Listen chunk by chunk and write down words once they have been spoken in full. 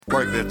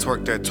Twerk that,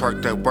 twerk that,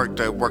 twerk that, work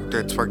that, work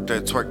that, twerk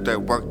that, twerk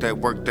that, work that,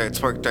 work that,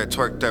 twerk that,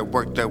 twerk that,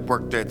 work that,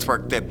 work that,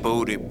 twerk that,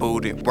 booty,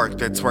 booty, work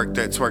that, twerk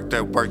that, twerk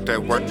that, work that,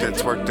 work that,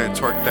 twerk that,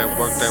 twerk that,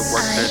 work that,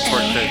 work that,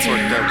 twerk that,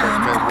 twerk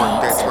that,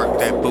 work that, twerk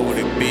that,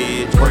 booty,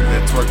 bitch. Work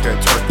that, twerk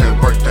that, twerk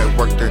that, work that,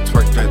 work that,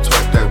 twerk that,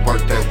 twerk that,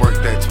 work that,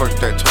 work that, twerk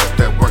that, twerk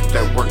that, work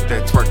that, work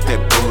that, twerk that,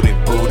 booty,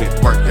 booty,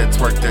 work that,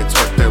 twerk that,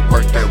 twerk that,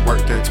 work that,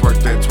 work that, twerk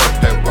that,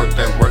 twerk that, work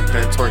that, work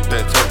that, twerk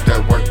that, twerk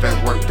that, work that,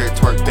 work that,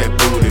 twerk that,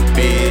 booty,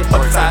 bitch.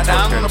 Upside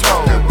down on the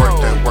pole.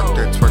 Work that, work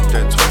that, twerk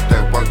that, twerk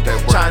that, work that,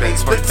 work Chinese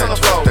splits on the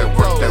floor.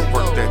 work that,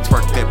 work that,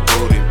 twerk that,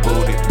 booty,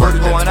 booty, Work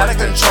going out of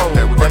control.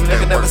 Them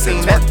niggas never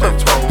seen that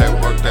before.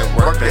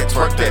 Work that,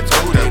 twerk that,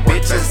 booty.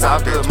 Bitches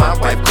all good, my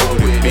wife cool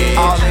with me.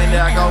 All in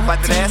there I go,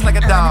 bite that ass like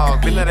a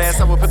dog. Bend that ass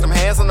up, put some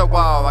hands on the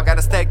wall. I got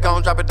a stack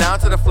on, drop it down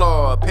to the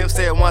floor. Pimp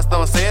said once,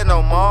 don't say it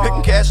no more.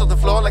 Picking cash off the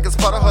floor like it's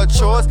part of her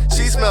chores.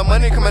 She smell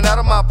money coming out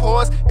of my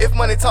pores. If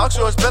money talks,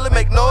 yours barely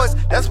make noise.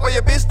 That's why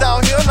your bitch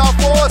down here on all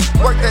fours.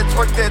 Work that,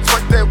 twerk that,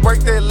 twerk that, work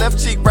that. Left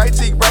cheek, right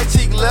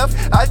cheek left.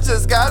 I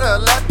just got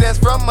a lap dance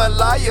from a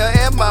liar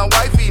and my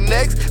wifey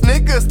next.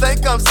 Niggas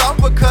think I'm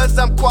soft because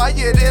I'm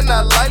quiet and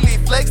I lightly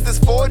flex. This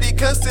 40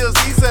 conceals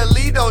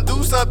easily. Don't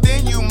do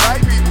something you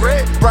might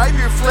regret. Bright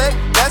reflect,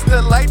 that's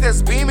the light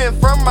that's beaming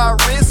from my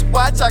wrist.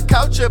 Watch, I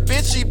couch a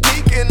bitch, she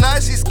peeking, now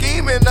she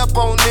scheming up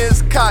on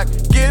this cock.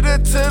 Get her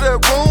to the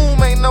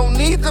room, ain't no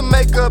need to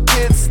make a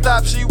pit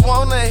stop. She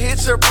wanna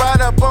hitch her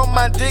right up on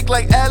my dick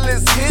like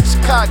Alice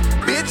Hitchcock.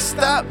 Bitch,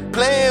 stop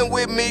playing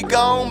with me,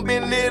 gon'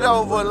 bend it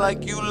over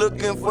like you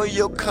looking for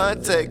your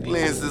contact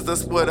lenses.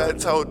 That's what I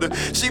told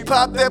her. She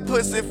popped that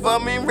pussy for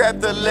me,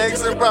 wrapped her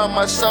legs around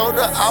my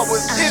shoulder. I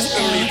was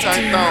instantly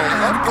turned on.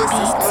 That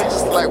pussy smell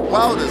just like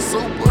water,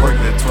 Supa. Work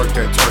that, twerk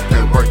that, twerk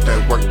that, work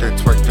that, work that,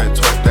 twerk that,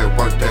 twerk that,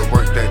 work that,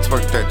 work that,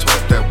 twerk that,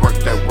 twerk that, work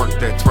that, work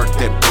that, twerk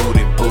that,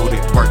 booty, booty,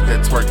 work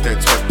that, twerk that,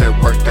 twerk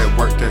that, work that,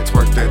 work that,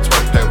 twerk that,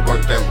 twerk that,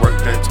 work that, work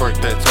that, twerk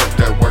that, twerk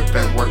that, work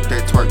that, work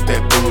that, twerk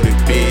that, booty,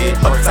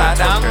 bitch. Upside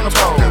down on the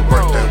pole.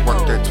 Work that,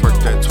 work that, twerk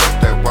that,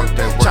 twerk that, work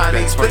that, work that,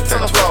 Chinese splits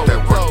on the floor.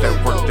 work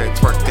that, work that,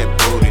 twerk that,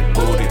 booty,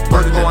 booty,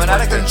 Work going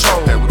out of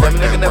control. Them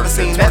niggas never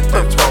seen that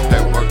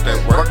before.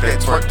 Work that,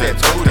 twerk that,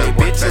 booty.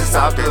 Bitches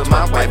all good,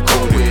 my wife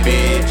cool with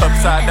me.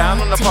 Upside down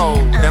on the pole.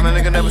 Them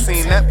nigga never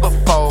seen that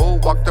before.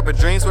 Walked up in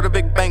dreams with a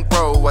big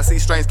bankroll. I see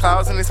strange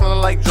clouds and they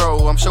smelling like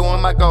dro. I'm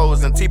showing my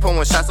goals and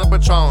T-pouring shots of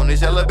Patron.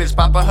 This yellow bitch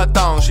popping her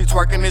thong. She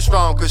twerking it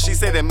strong, cause she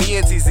said that me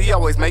and TZ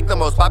always make the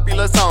most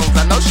popular songs.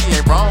 I know she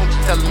ain't wrong,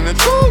 telling the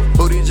truth.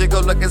 Booty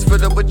jiggle like it's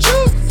filled up with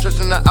juice.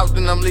 Stretching her out,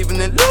 then I'm leaving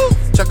it loose.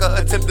 Chuck her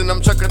a tip, then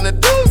I'm chucking the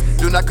deuce.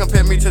 Do not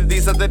compare me to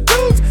these other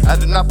dudes. I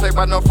do not play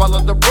by no follow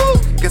the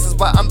rules. Guess it's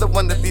why I'm the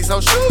one that these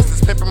whole shoes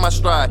is pimping my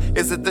stride.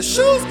 Is it the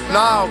shoes?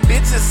 No,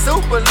 bitch, it's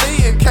Super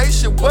Lee. In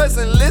case you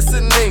wasn't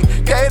listening,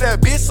 gave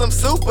that bitch some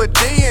Super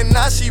D, and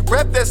now she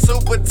rep that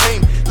super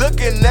team.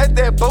 Looking at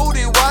that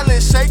booty while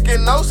it's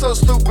shaking, oh so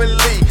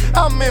stupidly.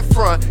 I'm in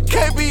front,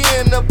 can't be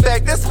in the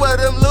back. That's where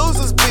them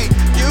losers be.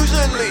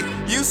 Usually,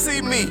 you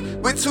see me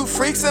with two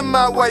freaks in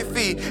my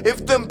wifey.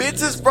 If them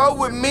bitches roll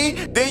with me,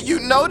 then you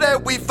know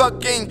that we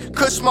fucking.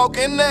 Kush smoke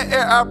in the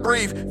air I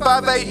breathe.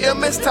 5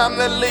 a.m. it's time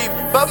to leave,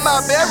 but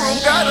my bedroom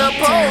got a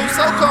pole,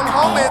 so come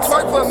home and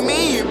twerk for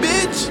me,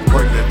 bitch.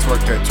 Work that,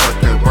 twerk that,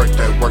 twerk that, work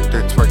that, work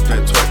that, twerk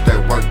that, twerk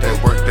that, work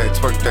that, work that,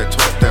 twerk that,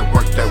 twerk that,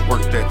 work that,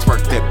 work that,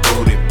 twerk that,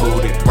 booty,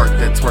 booty, work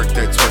that, twerk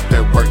that, twerk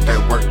that, work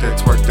that, work that,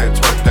 twerk that,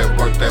 twerk that,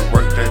 work that,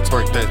 work that,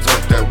 twerk that,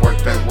 twerk that, work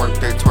that, work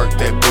that, twerk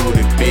that,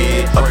 booty,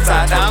 bitch.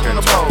 Upside down on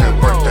the pole.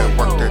 Work that,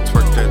 work that,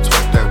 twerk that,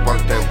 twerk that,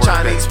 work that, work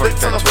that, Chinese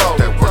splits on the floor.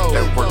 work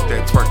that, work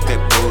that, twerk that,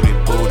 booty,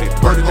 booty,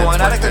 Work going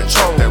out of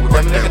control. Them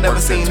niggas never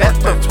seen that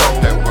before.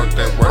 work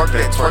that, Work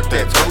that, twerk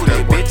that, booty.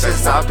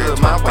 Bitches all good,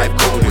 my wife